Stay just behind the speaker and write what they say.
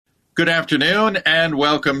Good afternoon and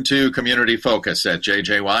welcome to Community Focus at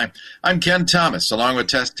JJY. I'm Ken Thomas along with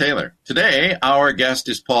Tess Taylor. Today, our guest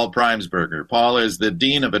is Paul Primesberger. Paul is the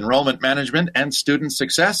Dean of Enrollment Management and Student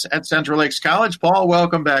Success at Central Lakes College. Paul,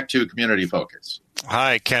 welcome back to Community Focus.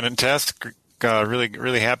 Hi, Ken and Tess.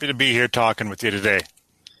 Really happy to be here talking with you today.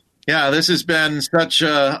 Yeah, this has been such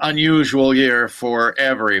an unusual year for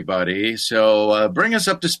everybody. So bring us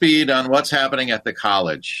up to speed on what's happening at the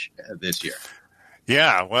college this year.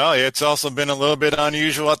 Yeah, well, it's also been a little bit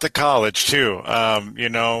unusual at the college, too.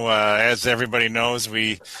 As everybody knows,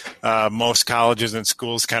 most colleges and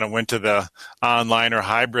schools kind of went to the online or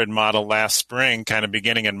hybrid model last spring, kind of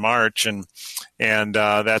beginning in March, and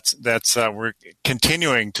we're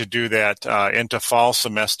continuing to do that into fall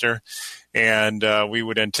semester, and we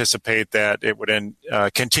would anticipate that it would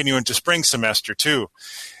continue into spring semester, too.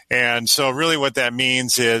 And so really what that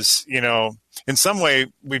means is, in some way,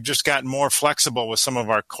 we've just gotten more flexible with some of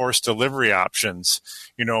our course delivery options,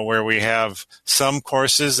 where we have some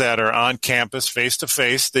courses that are on campus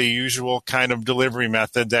face-to-face, the usual kind of delivery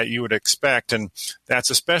method that you would expect. And that's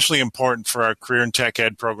especially important for our career and tech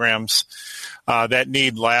ed programs that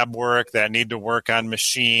need lab work, that need to work on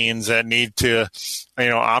machines, that need to,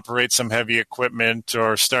 operate some heavy equipment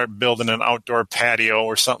or start building an outdoor patio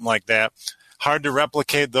or something like that. Hard to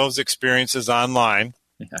replicate those experiences online.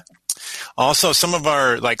 Yeah. Also, some of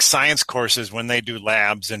our science courses, when they do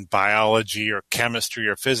labs in biology or chemistry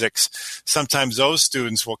or physics, sometimes those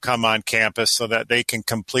students will come on campus so that they can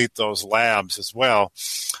complete those labs as well.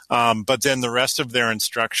 But then the rest of their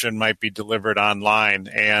instruction might be delivered online.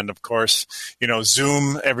 And of course,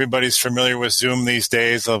 Zoom, everybody's familiar with Zoom these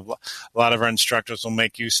days. A lot of our instructors will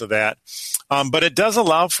make use of that. But it does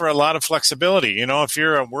allow for a lot of flexibility. If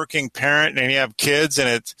you're a working parent and you have kids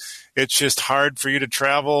and it's just hard for you to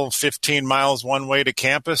travel 15 miles one way to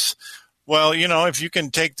campus. Well, if you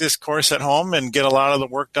can take this course at home and get a lot of the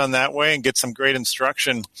work done that way and get some great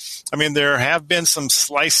instruction, there have been some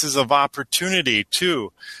slices of opportunity,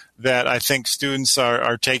 too, that I think students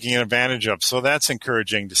are taking advantage of. So that's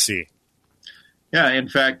encouraging to see. Yeah, in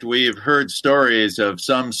fact, we've heard stories of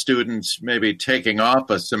some students maybe taking off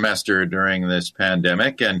a semester during this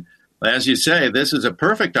pandemic. And as you say, this is a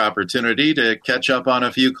perfect opportunity to catch up on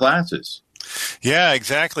a few classes. Yeah,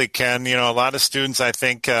 exactly, Ken. A lot of students, I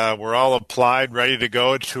think, were all applied, ready to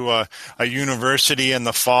go to a university in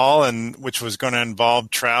the fall, and which was going to involve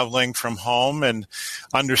traveling from home. And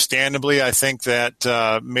understandably, I think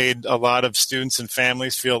that made a lot of students and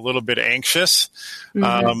families feel a little bit anxious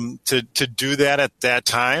to do that at that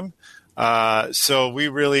time. So we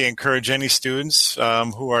really encourage any students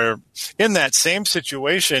who are in that same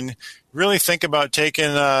situation, really think about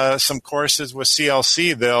taking some courses with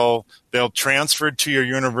CLC. They'll transfer to your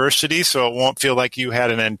university, so it won't feel like you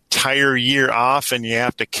had an entire year off and you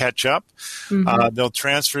have to catch up. They'll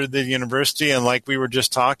transfer to the university, and like we were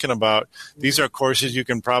just talking about, these are courses you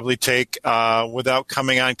can probably take without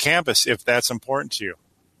coming on campus if that's important to you.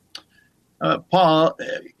 Paul,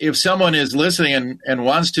 if someone is listening and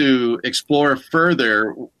wants to explore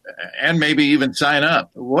further and maybe even sign up,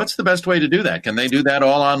 what's the best way to do that? Can they do that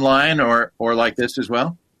all online or like this as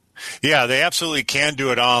well? Yeah, they absolutely can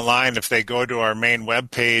do it online. If they go to our main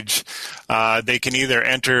webpage, they can either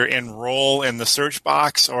enter enroll in the search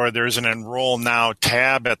box, or there's an enroll now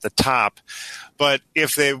tab at the top. But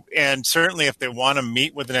certainly if they want to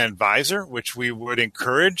meet with an advisor, which we would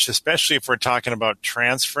encourage, especially if we're talking about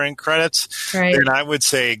transferring credits, right, then I would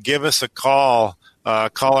say give us a call.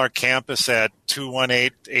 Call our campus at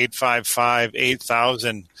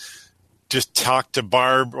 218-855-8000. Just talk to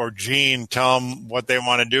Barb or Jean, tell them what they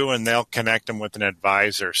want to do, and they'll connect them with an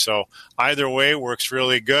advisor. So either way works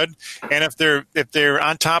really good. And if they're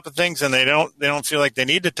on top of things and they don't feel like they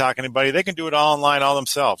need to talk to anybody, they can do it all online all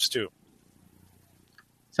themselves too.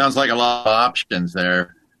 Sounds like a lot of options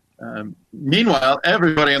there. Meanwhile,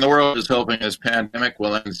 everybody in the world is hoping this pandemic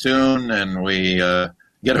will end soon and we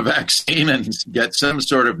get a vaccine and get some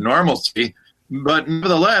sort of normalcy. But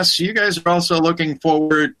nevertheless, you guys are also looking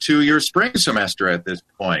forward to your spring semester at this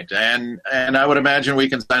point. And I would imagine we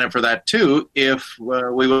can sign up for that too if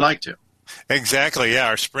we would like to. Exactly. Yeah.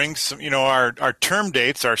 Our spring, our term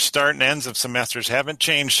dates, our start and ends of semesters haven't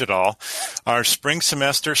changed at all. Our spring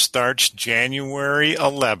semester starts January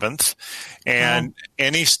 11th, and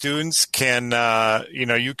any students can,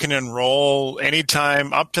 you can enroll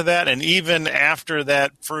anytime up to that. And even after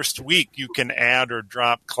that first week, you can add or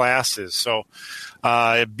drop classes. So,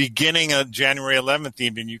 beginning of January 11th,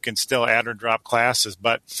 even you can still add or drop classes.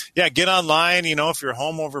 But yeah, get online, if you're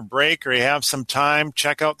home over break or you have some time,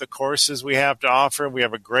 check out the courses courses we have to offer. We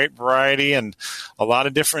have a great variety and a lot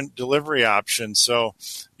of different delivery options. So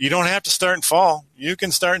you don't have to start in fall. You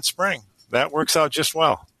can start in spring. That works out just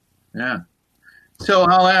well. Yeah. So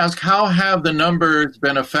I'll ask, how have the numbers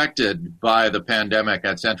been affected by the pandemic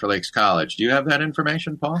at Central Lakes College? Do you have that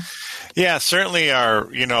information, Paul? Yeah, certainly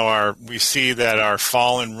we see that our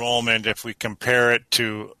fall enrollment, if we compare it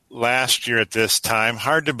to last year at this time,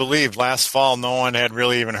 hard to believe last fall no one had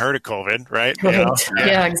really even heard of COVID, right? Right. You know?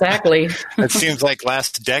 Yeah, exactly. It seems like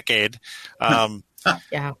last decade.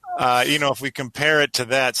 Yeah. If we compare it to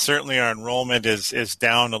that, certainly our enrollment is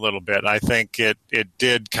down a little bit. I think it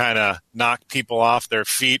did kind of knock people off their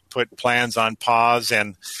feet, put plans on pause,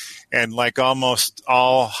 and like almost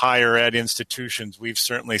all higher ed institutions, we've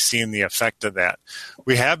certainly seen the effect of that.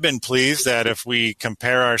 We have been pleased that if we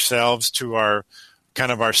compare ourselves to our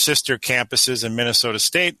sister campuses in Minnesota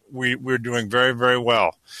State, we're doing very, very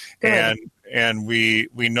well. Good. And we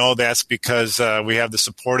know that's because we have the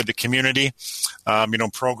support of the community.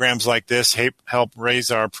 Programs like this help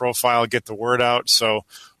raise our profile, get the word out. So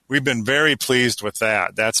we've been very pleased with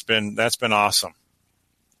that. That's been awesome.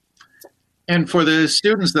 And for the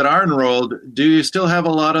students that are enrolled, do you still have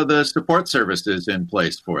a lot of the support services in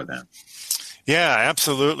place for them? Yeah,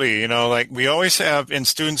 absolutely. Like we always have in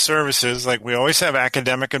student services, like we always have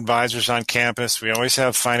academic advisors on campus. We always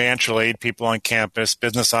have financial aid people on campus,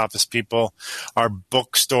 business office people. Our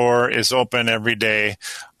bookstore is open every day.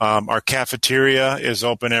 Our cafeteria is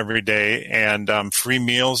open every day, and free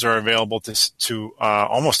meals are available to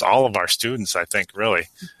almost all of our students, I think, really.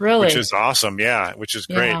 Which is awesome. Yeah, which is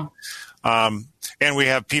great. Yeah. And we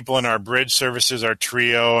have people in our bridge services, our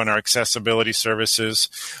trio, and our accessibility services.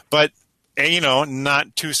 But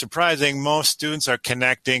not too surprising, most students are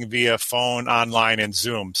connecting via phone, online, and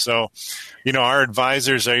Zoom. So, our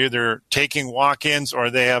advisors are either taking walk-ins or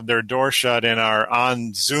they have their door shut and are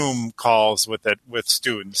on Zoom calls with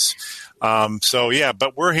students.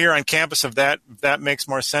 But we're here on campus if that makes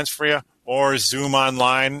more sense for you, or Zoom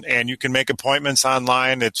online, and you can make appointments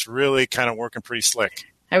online. It's really kind of working pretty slick.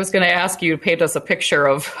 I was going to ask you to paint us a picture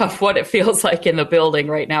of what it feels like in the building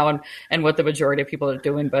right now and what the majority of people are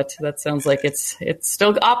doing, but that sounds like it's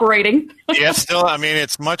still operating. Yeah,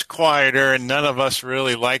 it's much quieter, and none of us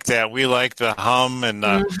really like that. We like the hum and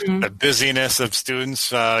the busyness of students,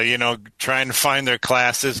 trying to find their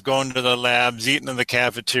classes, going to the labs, eating in the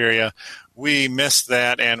cafeteria. We miss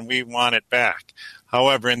that, and we want it back.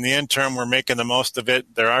 However, in the interim, we're making the most of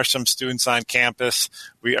it. There are some students on campus.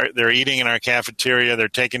 They're eating in our cafeteria. They're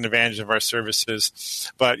taking advantage of our services.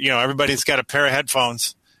 But, everybody's got a pair of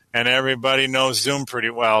headphones, and everybody knows Zoom pretty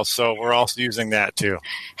well. So we're also using that, too.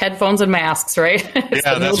 Headphones and masks, right?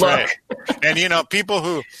 Yeah, that's right. And, people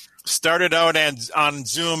who started out on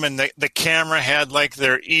Zoom and the camera had like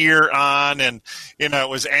their ear on and, it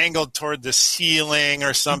was angled toward the ceiling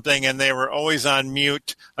or something and they were always on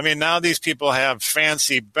mute. Now these people have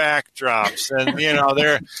fancy backdrops and,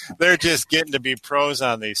 they're just getting to be pros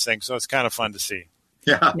on these things. So it's kind of fun to see.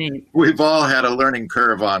 Yeah, we've all had a learning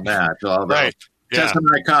curve on that. Right. Yeah. Tess and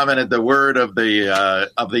I commented the word of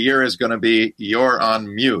the year is going to be "you're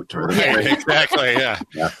on mute." Right, exactly. Yeah.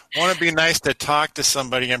 Want to be nice to talk to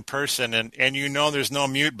somebody in person, and there's no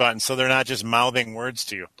mute button, so they're not just mouthing words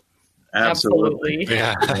to you. Absolutely.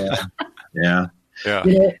 Yeah.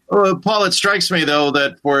 Well, Paul, it strikes me though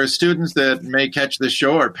that for students that may catch the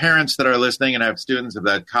show or parents that are listening and have students of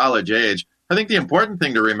that college age, I think the important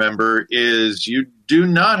thing to remember is you do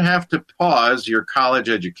not have to pause your college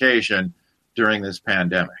education during this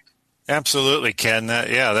pandemic. Absolutely, Ken.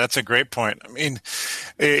 That's a great point.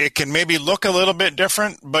 It can maybe look a little bit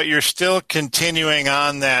different, but you're still continuing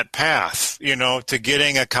on that path, to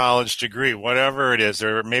getting a college degree, whatever it is,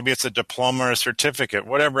 or maybe it's a diploma or a certificate,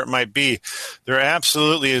 whatever it might be. There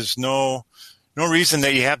absolutely is no reason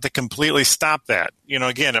that you have to completely stop that.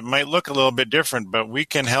 Again, it might look a little bit different, but we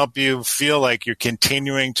can help you feel like you're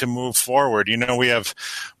continuing to move forward. We have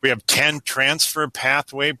 10 transfer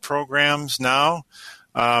pathway programs now.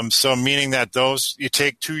 So meaning that those, you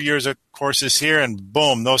take 2 years of courses here and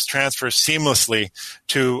boom, those transfer seamlessly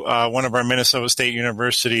to one of our Minnesota State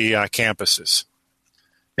University campuses.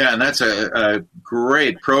 Yeah, and that's a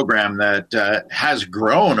great program that has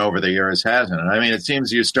grown over the years, hasn't it? It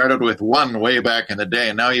seems you started with one way back in the day,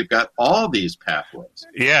 and now you've got all these pathways.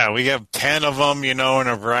 Yeah, we have 10 of them, in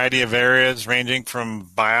a variety of areas, ranging from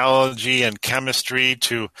biology and chemistry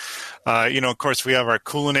to, of course, we have our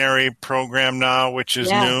culinary program now, which is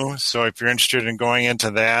new. So if you're interested in going into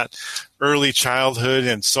that, early childhood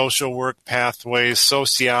and social work pathways,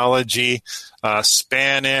 sociology,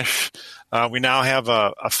 Spanish. We now have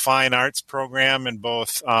a fine arts program in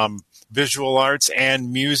both visual arts,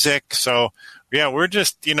 and music. So, yeah, we're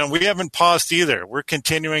just, we haven't paused either. We're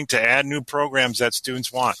continuing to add new programs that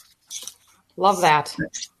students want. Love that.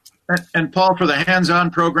 And Paul, for the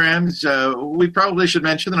hands-on programs, we probably should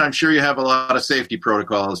mention that I'm sure you have a lot of safety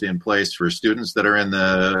protocols in place for students that are in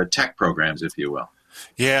the tech programs, if you will.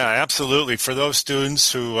 Yeah, absolutely. For those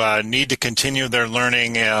students who need to continue their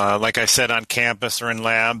learning, like I said, on campus or in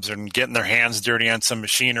labs and getting their hands dirty on some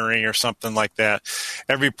machinery or something like that,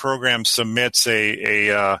 every program submits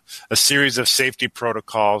a series of safety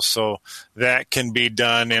protocols, so that can be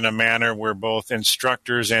done in a manner where both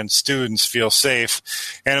instructors and students feel safe.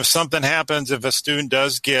 And if something happens, if a student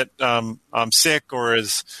does get sick or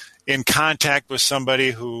is in contact with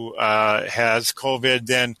somebody who has COVID,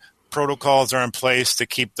 then protocols are in place to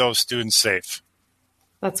keep those students safe.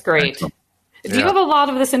 That's great. Do you have a lot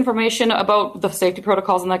of this information about the safety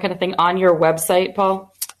protocols and that kind of thing on your website,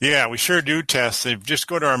 Paul? Yeah, we sure do, Tess. Just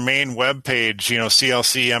go to our main webpage,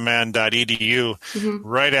 clcmn.edu. Mm-hmm.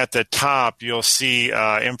 Right at the top, you'll see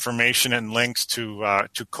information and links to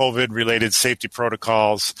COVID-related safety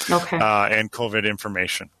protocols and COVID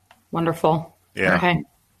information. Wonderful. Yeah. Okay.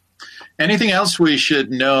 Anything else we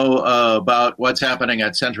should know about what's happening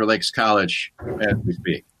at Central Lakes College as we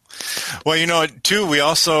speak? Well, too, we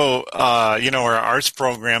also, our arts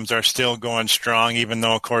programs are still going strong, even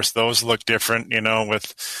though, of course, those look different,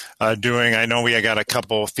 with I know we got a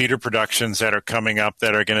couple theater productions that are coming up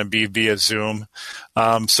that are going to be via Zoom.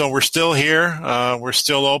 So we're still here. We're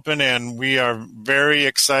still open, and we are very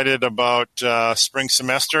excited about spring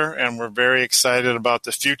semester, and we're very excited about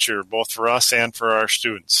the future, both for us and for our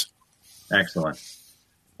students. Excellent.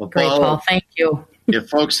 Well, Great, Paul. Thank you. If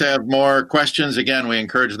folks have more questions, again, we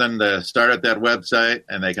encourage them to start at that website,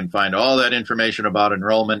 and they can find all that information about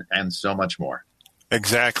enrollment and so much more.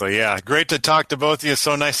 Exactly, yeah. Great to talk to both of you.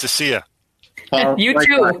 So nice to see you. Paul, you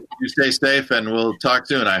too. You stay safe, and we'll talk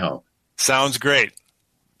soon, I hope. Sounds great.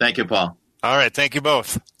 Thank you, Paul. All right, thank you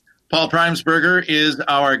both. Paul Primesberger is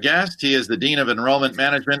our guest. He is the Dean of Enrollment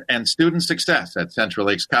Management and Student Success at Central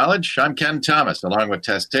Lakes College. I'm Ken Thomas, along with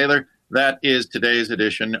Tess Taylor. That is today's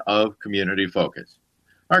edition of Community Focus.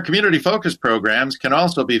 Our Community Focus programs can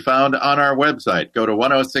also be found on our website. Go to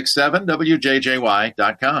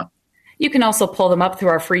 1067wjjy.com. You can also pull them up through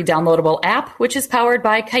our free downloadable app, which is powered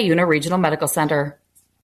by Cuyuna Regional Medical Center.